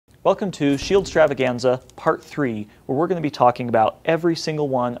Welcome to Shieldstravaganza Part 3, where we're going to be talking about every single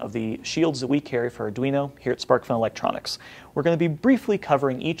one of the shields that we carry for Arduino here at SparkFun Electronics. We're going to be briefly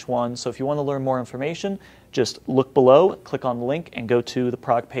covering each one, so if you want to learn more information, just look below, click on the link, and go to the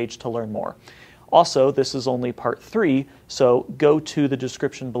product page to learn more. Also, this is only Part 3, so go to the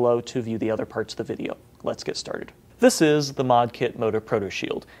description below to view the other parts of the video. Let's get started. This is the ModKit Moto Proto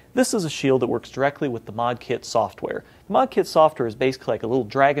Shield. This is a shield that works directly with the ModKit software. The ModKit software is basically like a little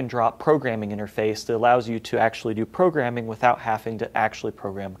drag and drop programming interface that allows you to actually do programming without having to actually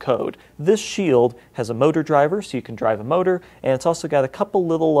program code. This shield has a motor driver, so you can drive a motor, and it's also got a couple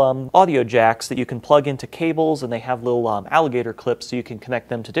little audio jacks that you can plug into cables, and they have little alligator clips so you can connect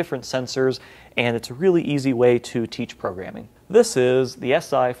them to different sensors, and it's a really easy way to teach programming. This is the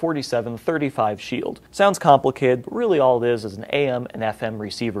SI4735 shield. Sounds complicated, but really all it is an AM and FM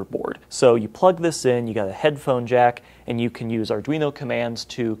receiver board. So you plug this in, you got a headphone jack, and you can use Arduino commands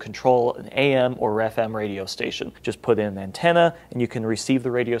to control an AM or FM radio station. Just put in an antenna, and you can receive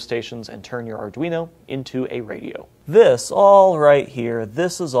the radio stations and turn your Arduino into a radio. This, all right here,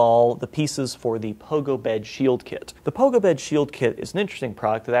 this is all the pieces for the Pogo Bed Shield Kit. The Pogo Bed Shield Kit is an interesting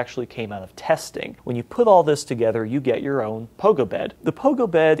product that actually came out of testing. When you put all this together, you get your own Pogo Bed. The Pogo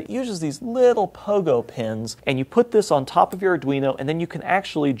Bed uses these little pogo pins, and you put this on top of your Arduino, and then you can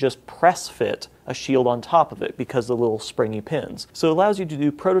actually just press fit a shield on top of it because of the little springy pins. So it allows you to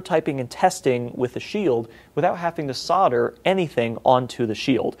do prototyping and testing with the shield without having to solder anything onto the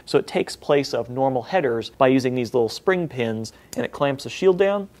shield. So it takes place of normal headers by using these little spring pins, and it clamps the shield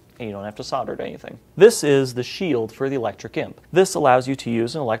down, and you don't have to solder to anything. This is the shield for the electric imp. This allows you to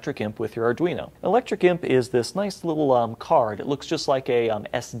use an electric imp with your Arduino. An electric imp is this nice little card. It looks just like a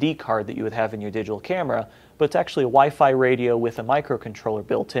SD card that you would have in your digital camera, but it's actually a Wi-Fi radio with a microcontroller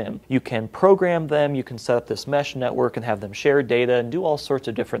built in. You can program them, you can set up this mesh network and have them share data and do all sorts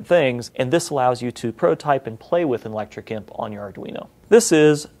of different things, and this allows you to prototype and play with an electric imp on your Arduino. This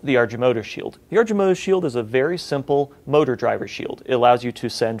is the Arduino Shield. The Arduino Shield is a very simple motor driver shield. It allows you to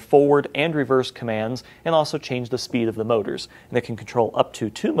send forward and reverse commands and also change the speed of the motors. And it can control up to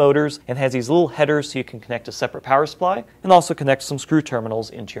 2 motors and has these little headers so you can connect a separate power supply and also connect some screw terminals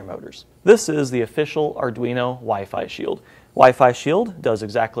into your motors. This is the official Arduino Wi-Fi shield. Wi-Fi shield does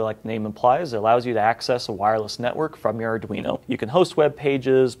exactly like the name implies. It allows you to access a wireless network from your Arduino. You can host web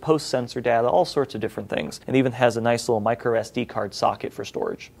pages, post sensor data, all sorts of different things. It even has a nice little micro SD card socket for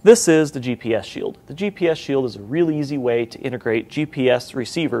storage. This is the GPS shield. The GPS shield is a really easy way to integrate GPS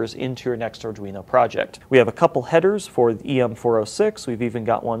receivers into your next Arduino project. We have a couple headers for the EM406. We've even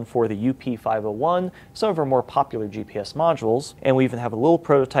got one for the UP501, some of our more popular GPS modules, and we even have a little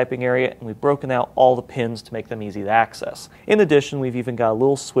prototyping area, and we've broken out all the pins to make them easy to access. In addition, we've even got a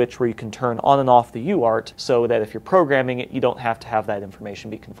little switch where you can turn on and off the UART so that if you're programming it, you don't have to have that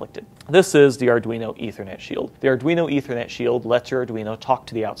information be conflicted. This is the Arduino Ethernet Shield. The Arduino Ethernet Shield lets your Arduino talk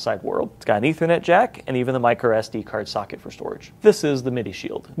to the outside world. It's got an Ethernet jack and even a micro SD card socket for storage. This is the Midi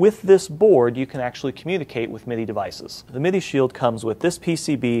Shield. With this board, you can actually communicate with MIDI devices. The Midi Shield comes with this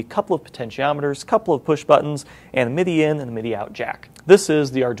PCB, a couple of potentiometers, a couple of push buttons, and a MIDI in and a MIDI out jack. This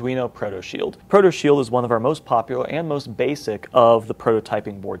is the Arduino Proto Shield. Proto Shield is one of our most popular and most basic of the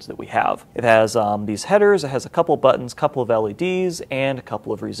prototyping boards that we have. It has these headers, it has a couple of buttons, a couple of LEDs, and a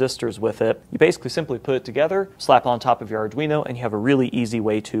couple of resistors with it. You basically simply put it together, slap it on top of your Arduino, and you have a really easy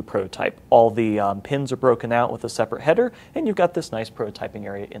way to prototype. All the pins are broken out with a separate header, and you've got this nice prototyping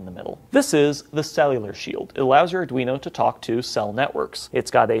area in the middle. This is the Cellular Shield. It allows your Arduino to talk to cell networks.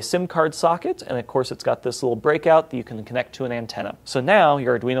 It's got a SIM card socket, and of course it's got this little breakout that you can connect to an antenna. So now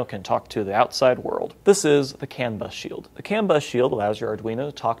your Arduino can talk to the outside world. This is the CAN bus shield. The CAN bus shield allows your Arduino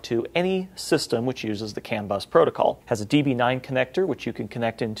to talk to any system which uses the CAN bus protocol. It has a DB9 connector which you can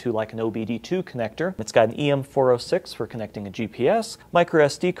connect into like an OBD2 connector. It's got an EM406 for connecting a GPS, micro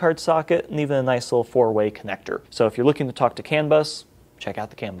SD card socket, and even a nice little 4-way connector. So if you're looking to talk to CAN bus, check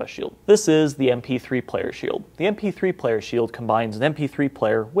out the CAN bus shield. This is the Mp3 Player Shield. The Mp3 Player Shield combines an MP3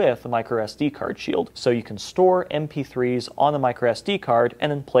 player with a micro SD card shield, so you can store MP3s on a micro SD card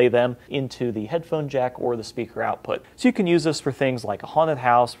and then play them into the headphone jack or the speaker output. So you can use this for things like a haunted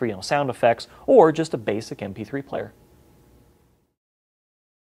house, for sound effects, or just a basic MP3 player.